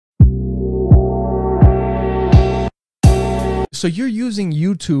so you're using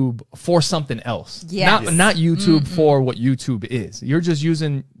YouTube for something else. Yes. Not YouTube for what YouTube is. You're just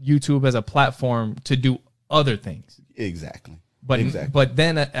using YouTube as a platform to do other things. Exactly. But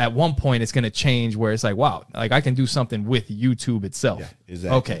then at one point it's going to change where it's like, wow, like I can do something with YouTube itself. Yeah,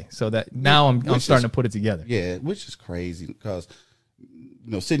 exactly. Okay, so that now I'm starting to put it together. Yeah, which is crazy because,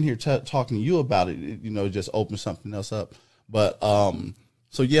 sitting here talking to you about it, just opens something else up. But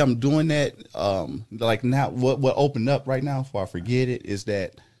so yeah, I'm doing that. Like now, what opened up right now, before I forget it, is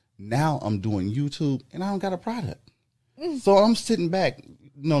that now I'm doing YouTube and I don't got a product. So I'm sitting back.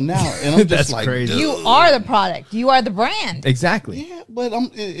 Now, and I'm just like, crazy. You are the product. You are the brand. Exactly. Yeah, but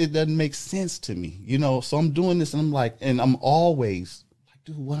it doesn't make sense to me, So I'm doing this, and I'm like, and I'm always like,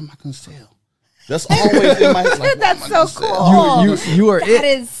 dude, what am I gonna sell? That's always in my head. Like, that's so cool. You are That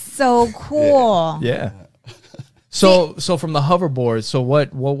is so cool. Yeah. So from the hoverboard, so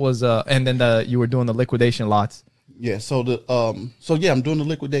what was and then you were doing the liquidation lots. Yeah, so I'm doing the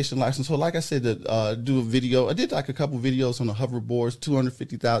liquidation license. So like I said, to do a video, I did like a couple videos on the hoverboards,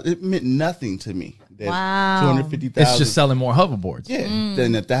 250,000. It meant nothing to me. Wow. 250,000. It's just selling more hoverboards. Yeah,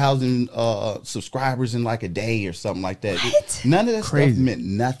 then 1,000 subscribers in like a day or something like that. What? None of that stuff meant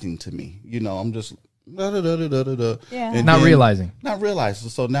nothing to me. I'm just Yeah. and Not then- realizing. Not realizing.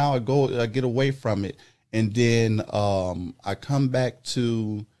 So now I get away from it, and then I come back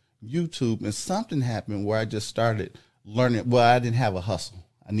to YouTube, and something happened where I just started learning. Well, I didn't have a hustle.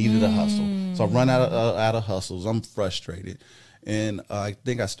 I needed a hustle, so I run out of hustles. I'm frustrated, and I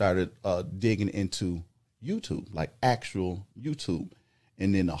think I started digging into YouTube, like actual YouTube,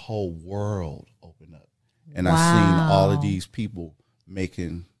 and then the whole world opened up, and I seen all of these people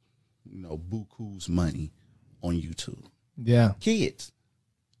making, buku's money on YouTube. Yeah. Kids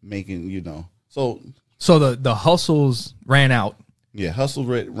making, so the hustles ran out. yeah, hustle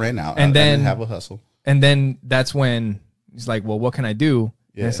ran out, And I then- didn't have a hustle. And then that's when he's like, well, what can I do?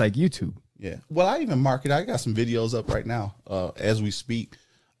 Yeah. And it's like YouTube. Yeah. Well, I even market. I got some videos up right now as we speak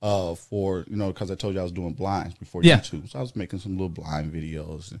for, because I told you I was doing blinds before YouTube. So I was making some little blind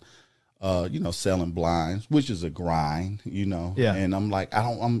videos and, selling blinds, which is a grind, Yeah. And I'm like,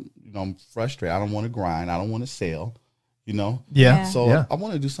 I'm frustrated. I don't want to grind. I don't want to sell, Yeah. So Yeah. I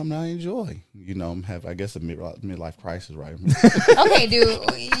want to do something I enjoy. I'm I guess a midlife crisis, right? Okay, dude,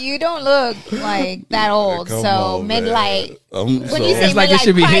 you don't look like that old. Come So on, man. midlife. When When you say It's like it midlife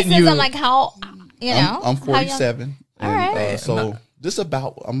should be hitting crisis, you. I'm like, how? I'm how young- 47. All and, right. So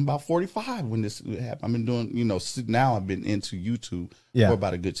I'm about 45 when this happened. I've been doing, now I've been into YouTube for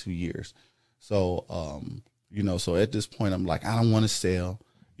about a good 2 years. So, so at this point I'm like, I don't want to sell,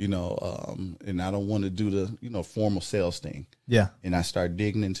 and I don't want to do the, formal sales thing. Yeah. And I started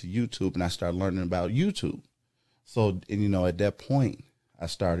digging into YouTube, and I started learning about YouTube. So, and at that point I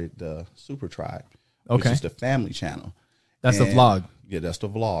started the Super Tribe, which Okay. is the family channel. That's the And- vlog. Yeah, that's the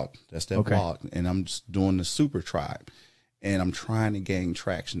vlog. That's that Okay. vlog. And I'm just doing the Super Tribe. And I'm trying to gain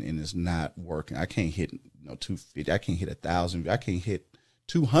traction, and it's not working. I can't hit 250. I can't hit 1,000. I can't hit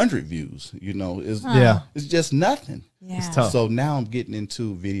 200 views. It's just nothing. Yeah. It's tough. So now I'm getting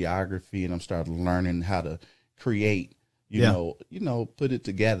into videography, and I'm starting learning how to create, put it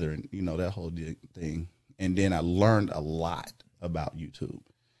together, and that whole thing. And then I learned a lot about YouTube.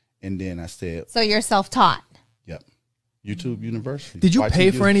 And then I said, So you're self-taught. yep, YouTube University. Did you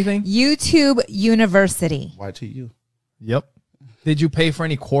pay for anything? YouTube University. YTU. Yep. Did you pay for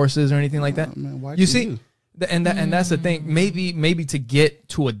any courses or anything like that? Man, You see, and that's the thing. Maybe to get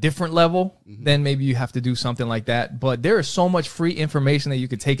to a different level, then maybe you have to do something like that. But there is so much free information that you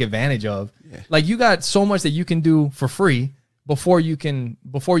could take advantage of. Yeah. Like you got so much that you can do for free before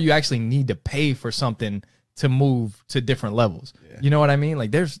you actually need to pay for something to move to different levels. Yeah. You know what I mean?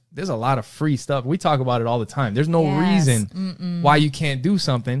 Like there's a lot of free stuff. We talk about it all the time. There's no reason why you can't do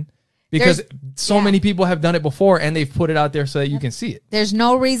something. Because many people have done it before, and they've put it out there so that you can see it. There's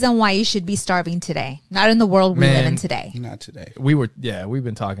no reason why you should be starving today. Not in the world we live in today. Not today. We've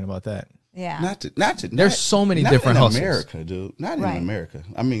been talking about that. Yeah. Not to. There's so many different in hustles. America, dude. Not in Right. America.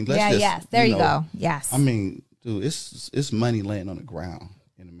 I mean, let's yes. There you go. Yes. I mean, dude, it's money laying on the ground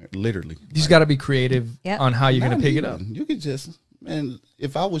in America, literally. You just got to be creative Yep. on how you're going Not to pick it up. even. You could just, man,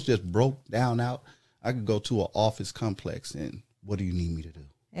 if I was just broke down out, I could go to an office complex, and what do you need me to do?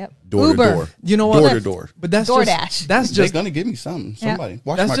 Yep. Door Uber. to door. You know what? Door to door. But that's DoorDash. just that's They're just gonna give me something. Somebody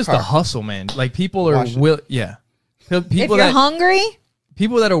wash my that's just car. the hustle, man. Like people are Wash it. If people you're that hungry,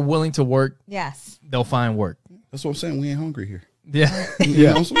 people that are willing to work, yes. they'll find work. That's what I'm saying. We ain't hungry here. Yeah. You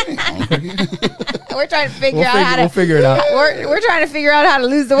know what I'm saying? We ain't hungry here. We're trying to figure out how to. We'll figure it out. We're trying to figure out how to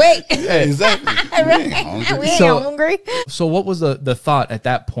lose the weight. Exactly. We ain't hungry. We ain't So- hungry. So what was the thought at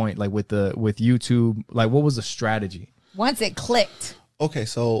that point, like with YouTube? Like what was the strategy? Once it clicked. Okay,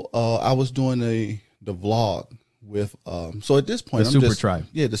 so I was doing the vlog with so at this point The Super Tribe.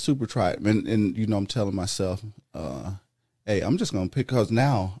 Yeah, the Super Tribe. And you know, I'm telling myself, hey, I'm just gonna pick, because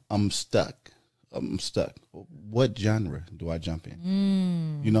now I'm stuck. What genre do I jump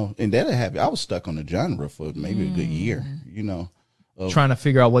in? You know, and that'll happen. I was stuck on the genre for maybe a good year, you know. Trying to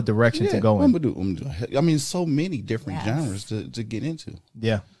figure out what direction to go in. I mean, so many different genres to get into.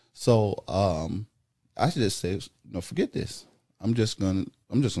 Yeah. So I should just say, no, forget this. I'm just gonna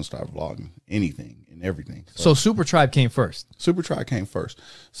start vlogging anything and everything. So Super Tribe came first. Super Tribe came first.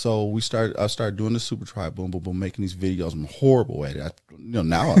 So I started doing the Super Tribe, boom, boom, boom, making these videos. I'm horrible at it.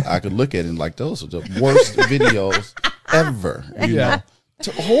 Now I could look at it and like, those are the worst videos ever. You know?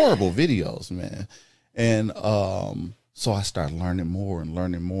 Horrible videos, man. And so I started learning more and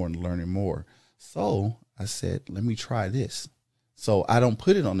learning more and learning more. So I said, let me try this. So I don't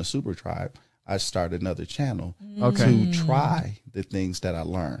put it on the Super Tribe. I start another channel to try the things that I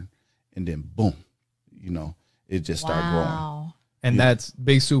learned. And then boom, you know, it just started growing. And that's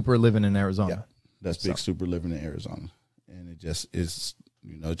Big Super living in Arizona. Yeah, that's Big Super living in Arizona. And it just is,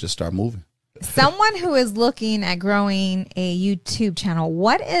 you know, just start moving. Someone who is looking at growing a YouTube channel,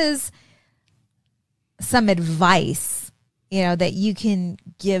 what is some advice, you know, that you can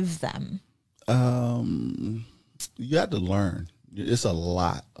give them? You have to learn. It's a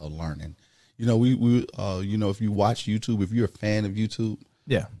lot of learning. You know, we you know, if you watch YouTube, if you're a fan of YouTube,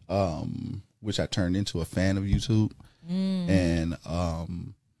 which I turned into a fan of YouTube, and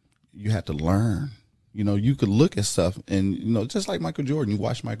you have to learn. You know, you could look at stuff and, you know, just like Michael Jordan, you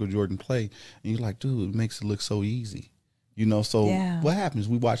watch Michael Jordan play and you're like, dude, it makes it look so easy. You know, so what happens?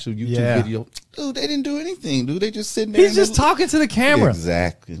 We watch a YouTube video. Dude, they didn't do anything, dude. They just sitting there. He's just talking to the camera.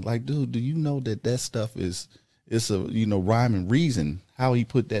 Exactly. Like, dude, do you know that stuff is, it's a, you know, rhyme and reason, how he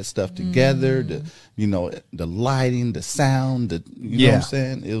put that stuff together, the, you know, the lighting, the sound, the, you know what I'm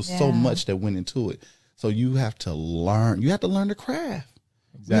saying? It was so much that went into it. So you have to learn. You have to learn the craft.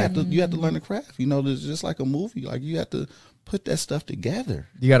 Exactly. You have to learn the craft. You know, there's just like a movie. Like, you have to put that stuff together.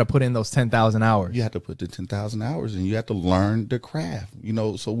 You got to put in those 10,000 hours. You have to put the 10,000 hours, and you have to learn the craft. You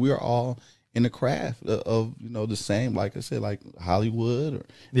know, so we're all in the craft of, you know, the same, like I said, like Hollywood or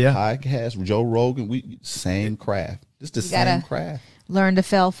podcast, Joe Rogan, we same craft. It's the same craft. Learn to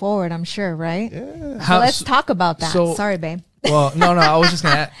fail forward, I'm sure, right? Yeah. So let's talk about that. Sorry, babe. Well, no, I was just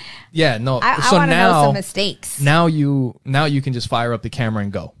gonna. I so want to know some mistakes. Now you can just fire up the camera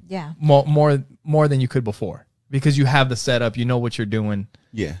and go. Yeah. More than you could before, because you have the setup. You know what you're doing.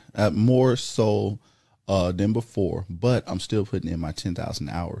 Yeah, more so than before, but I'm still putting in my 10,000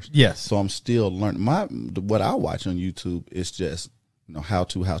 hours. Yes. So I'm still learning. What I watch on YouTube is just, you know, how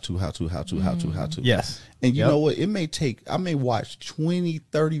to. Yes. And you know what? I may watch 20,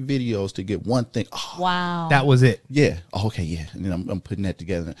 30 videos to get one thing. Oh, wow. That was it. Yeah. Okay. Yeah. And then I'm putting that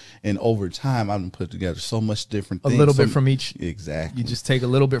together. And over time, I've put together so much different things. A little bit from each. Exactly. You just take a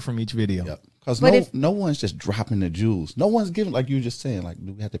little bit from each video. Yep. Because no one's just dropping the jewels. No one's giving, like you were just saying, like,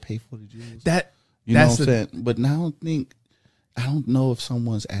 do we have to pay for the jewels? You know what I'm saying? But now I don't know if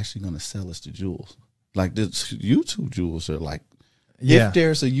someone's actually going to sell us the jewels. Like, the YouTube jewels are like, if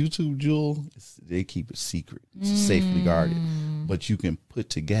there's a YouTube jewel, they keep it secret. It's safely guarded. But you can put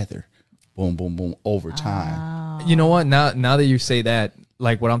together, boom, boom, boom, over time. You know what? Now that you say that,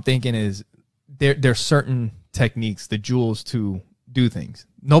 like, what I'm thinking is there's certain techniques, the jewels, to do things.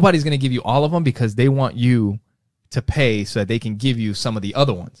 Nobody's going to give you all of them because they want you to pay so that they can give you some of the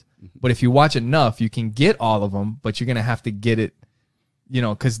other ones. But if you watch enough, you can get all of them, but you're going to have to get it, you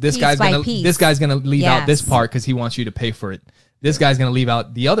know, because this guy's going to leave out this part because he wants you to pay for it. This guy's going to leave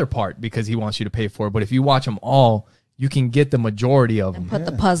out the other part because he wants you to pay for it. But if you watch them all, you can get the majority of them. Put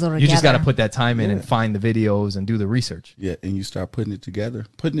the puzzle together. You just got to put that time in and find the videos and do the research. Yeah, and you start putting it together,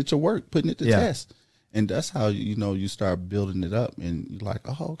 putting it to work, putting it to test. And that's how, you know, you start building it up. And you're like,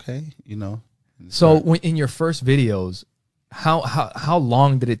 oh, okay, you know. So in your first videos, how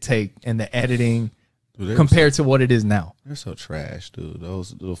long did it take in the editing compared to what it is now? They're so trash, dude.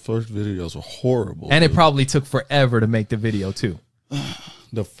 The first videos were horrible. And it probably took forever to make the video too.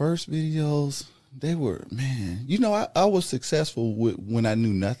 The first videos, they were, man. You know, I was successful when I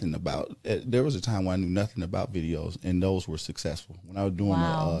knew nothing about. There was a time when I knew nothing about videos, and those were successful. When I was doing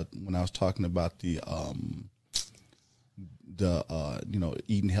when I was talking about the you know,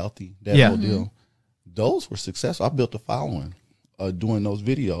 eating healthy, that whole deal. Those were successful. I built a following doing those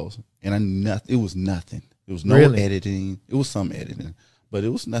videos, and I knew nothing. It was nothing. There was no editing. It was some editing, but it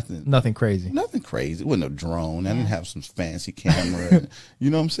was nothing. Nothing crazy. Nothing crazy. It wasn't a drone. I didn't have some fancy camera. You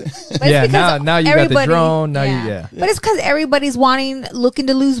know what I'm saying? But Yeah, it's because now you got the everybody- drone. Now you But it's because everybody's looking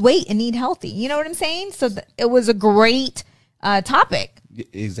to lose weight and eat healthy. You know what I'm saying? So it was a great topic. Yeah,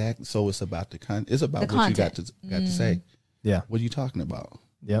 exactly. So it's about the content. It's about The what you got content. to say. Yeah. What are you talking about?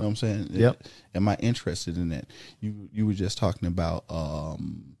 You Yep. know what I'm saying? Yep. Am I interested in that? You were just talking about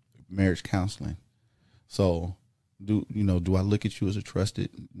marriage counseling. So do I look at you as a trusted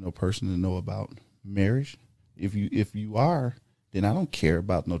person to know about marriage? If you are, then I don't care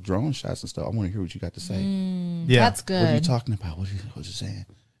about no drone shots and stuff. I want to hear what you got to say. Yeah. That's good. What are you talking about? What you saying?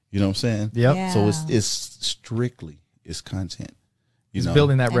 You know what I'm saying? Yep. Yeah. So it's strictly content. It's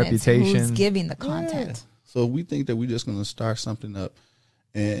building that And it's reputation. who's giving the content? Yeah. So we think that we're just going to start something up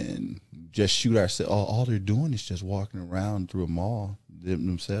and just shoot ourselves. All they're doing is just walking around through a mall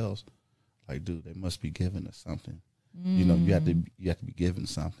themselves. Like, dude, they must be giving us something. You have to be given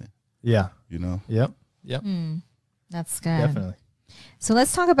something. Yeah. Yep. Yep. That's good. Definitely. So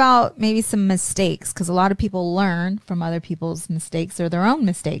let's talk about maybe some mistakes, because a lot of people learn from other people's mistakes or their own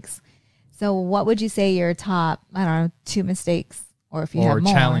mistakes. So what would you say your top, 2 mistakes, or if you have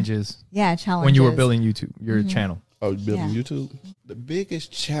more challenges. Yeah, challenges. When you were building YouTube, your channel. Oh, building YouTube. The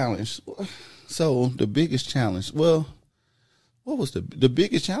biggest challenge. So the biggest challenge. Well, what was the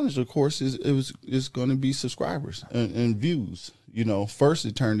biggest challenge? Of course, is going to be subscribers and views. First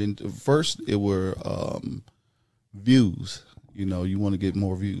it were views. You want to get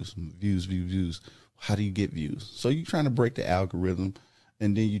more views. How do you get views? So you're trying to break the algorithm,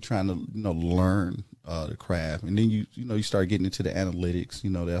 and then you're trying to learn the craft, and then you start getting into the analytics.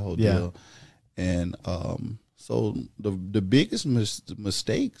 That whole deal, and so the biggest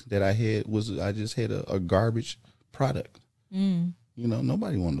mistake that I had was I just had a garbage product.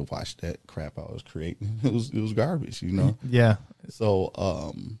 Nobody wanted to watch that crap I was creating. It was garbage. Yeah. So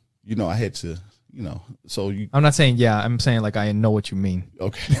I had to. So you. I'm not saying I'm saying like I know what you mean.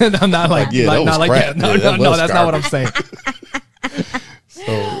 Okay. I'm not like that not was like crap. that. No, Yeah, no, was that's not what I'm saying.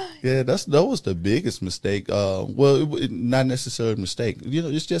 So that was the biggest mistake. Not necessarily a mistake.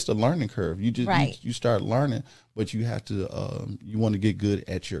 It's just a learning curve. You just you start learning, but you have to. You want to get good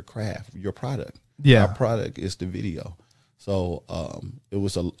at your craft, your product. Yeah, our product is the video. So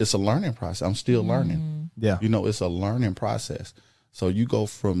it's a learning process. I'm still learning. Yeah, it's a learning process. So you go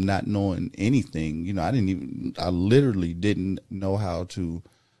from not knowing anything. I literally didn't know how to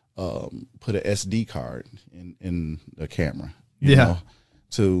put an SD card in a camera. You know,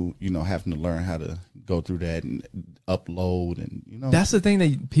 to having to learn how to go through that and upload and that's the thing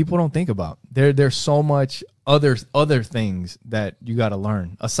that people don't think about. There's so much other things that you got to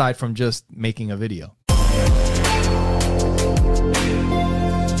learn aside from just making a video.